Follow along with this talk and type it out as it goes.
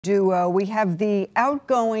Duo. We have the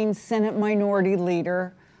outgoing Senate Minority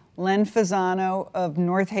Leader, Len Fasano of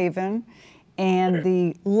North Haven, and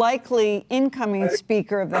the likely incoming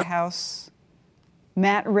Speaker of the House,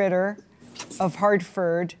 Matt Ritter of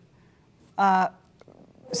Hartford.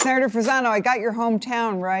 Senator Fasano, I got your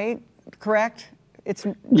hometown right, correct?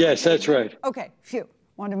 Yes, that's right. Okay, phew.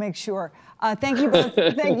 Want to make sure. Thank you both.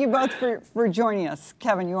 Thank you both for joining us.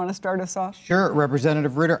 Kevin, you want to start us off? Sure,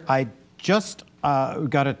 Representative Ritter. I just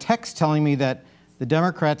got a text telling me that the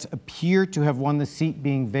Democrats appear to have won the seat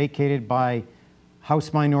being vacated by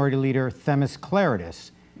House Minority Leader Themis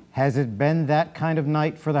Claridis. Has it been that kind of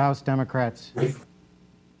night for the House Democrats?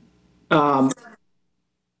 The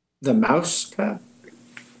mouse pad?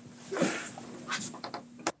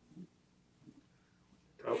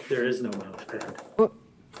 Oh, there is no mouse pad.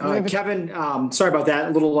 Kevin, sorry about that.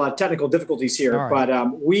 A little technical difficulties here, right.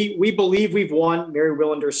 But we believe we've won Mary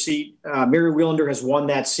Wielander's seat. Mary Wielander has won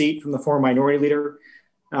that seat from the former minority leader.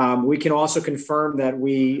 We can also confirm that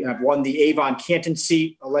we have won the Avon Canton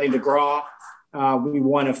seat, Lenny DeGraw. We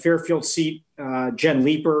won a Fairfield seat, Jen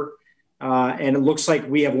Leeper. And it looks like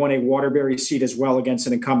we have won a Waterbury seat as well against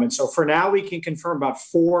an incumbent. So for now, we can confirm about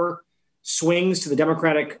 4 swings to the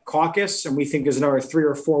Democratic caucus, and we think there's another 3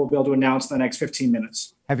 or 4 we'll be able to announce in the next 15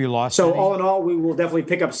 minutes. Have you lost So any? all in all, we will definitely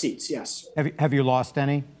pick up seats, yes. Have you lost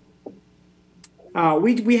any?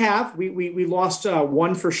 We lost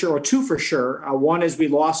 1 for sure, or 2 for sure. One is we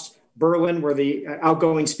lost Berlin, where the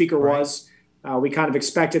outgoing speaker was. We kind of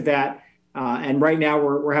expected that. And right now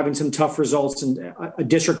we're having some tough results in a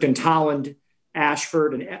district in Tolland,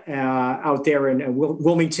 Ashford, and out there in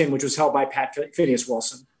Wilmington, which was held by Pat Phineas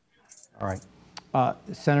Wilson. All right.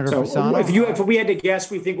 Senator So Fasano? if we had to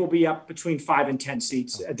guess, we think we'll be up between 5 and 10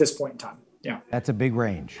 seats at this point in time. Yeah. That's a big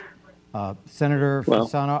range. Senator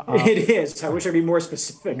Fasano? It is. I wish I'd be more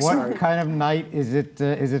specific. What kind of night is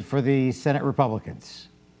it for the Senate Republicans?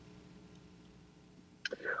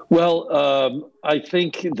 Well, I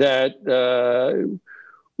think that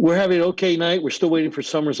we're having an okay night. We're still waiting for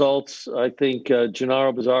some results. I think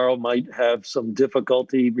Gennaro Bizzarro might have some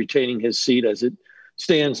difficulty retaining his seat as it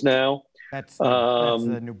stands now. That's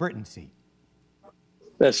the New Britain seat.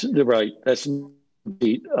 That's right. That's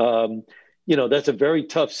seat. That's a very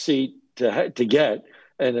tough seat to get,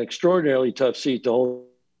 an extraordinarily tough seat to hold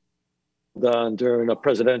on during a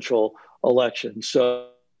presidential election.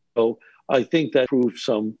 So I think that proved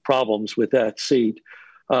some problems with that seat.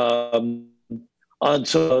 So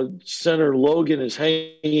Senator Logan is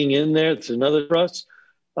hanging in there. It's another for us.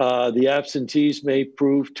 The absentees may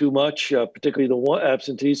prove too much, particularly the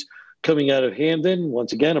absentees coming out of Hamden.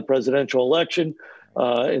 Once again, a presidential election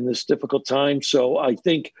in this difficult time. So I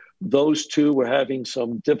think those two we're having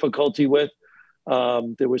some difficulty with.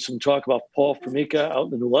 There was some talk about Paul Formica out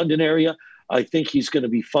in the New London area. I think he's going to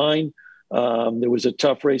be fine. There was a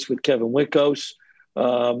tough race with Kevin Witkos.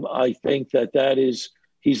 I think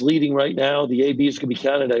he's leading right now. The AB is going to be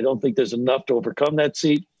counted. I don't think there's enough to overcome that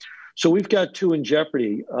seat. So we've got 2 in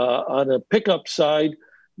jeopardy. On the pickup side,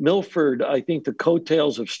 Milford, I think the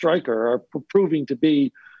coattails of Stryker are proving to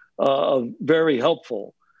be very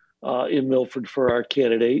helpful in Milford for our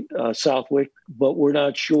candidate, Southwick, but we're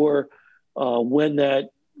not sure when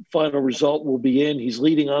that final result will be in. He's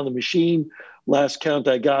leading on the machine. Last count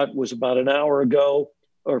I got was about an hour ago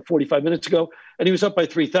or 45 minutes ago, and he was up by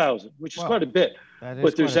 3,000, which is quite a bit.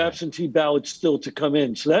 But there's absentee ballots still to come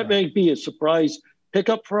in. So that may be a surprise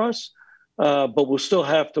pickup for us, but we'll still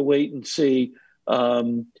have to wait and see.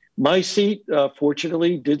 My seat,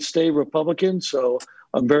 fortunately, did stay Republican, so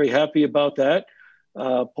I'm very happy about that.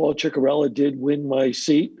 Paul Ciccarella did win my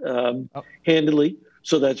seat handily,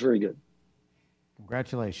 so that's very good.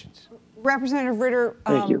 Congratulations. Representative Ritter,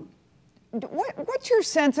 thank you. What's your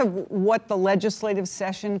sense of what the legislative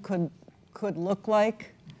session could look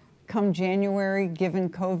like come January, given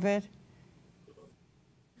COVID?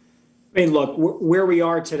 I mean, look, where we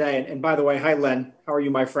are today, and by the way, hi, Len. How are you,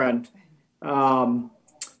 my friend?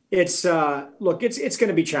 It's going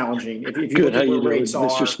to be challenging. If you Good. Look at How where you doing, rates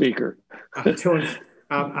Mr. are, Speaker?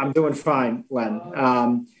 I'm doing fine,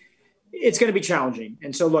 Len. It's going to be challenging.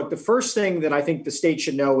 And so, look, the first thing that I think the state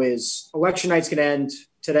should know is election night's going to end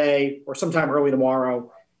today or sometime early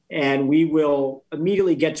tomorrow, and we will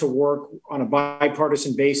immediately get to work on a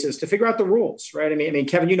bipartisan basis to figure out the rules, right? I mean,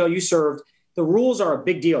 Kevin, you served. The rules are a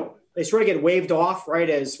big deal. They sort of get waved off, right,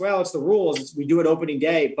 as, well, it's the rules. We do it opening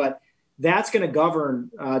day, but that's going to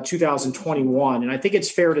govern 2021. And I think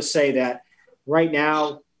it's fair to say that right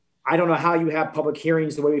now, I don't know how you have public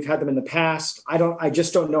hearings the way we've had them in the past. I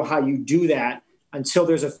just don't know how you do that until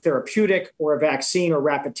there's a therapeutic or a vaccine or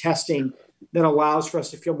rapid testing that allows for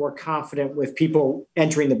us to feel more confident with people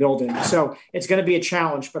entering the building. So it's going to be a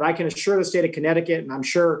challenge, but I can assure the state of Connecticut, and I'm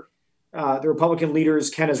sure the Republican leaders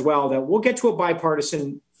can as well, that we'll get to a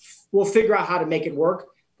bipartisan, we'll figure out how to make it work,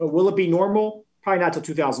 but will it be normal? Probably not till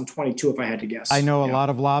 2022, if I had to guess. I know a lot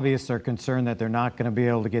of lobbyists are concerned that they're not going to be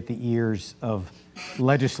able to get the ears of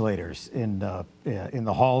legislators in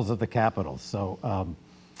the halls of the Capitol. So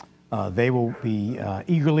they will be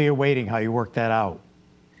eagerly awaiting how you work that out.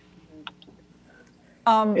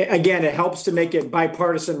 Again, it helps to make it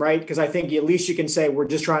bipartisan, right? Because I think at least you can say we're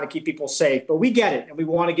just trying to keep people safe, but we get it, and we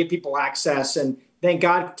want to give people access. And thank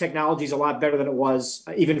God technology is a lot better than it was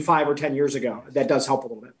even 5 or 10 years ago. That does help a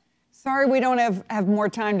little bit. Sorry we don't have more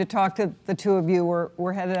time to talk to the two of you.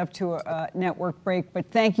 We're headed up to a network break, but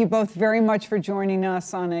thank you both very much for joining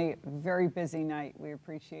us on a very busy night. We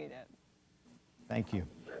appreciate it. Thank you.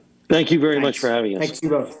 Thank you very much for having us. Thanks you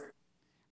both.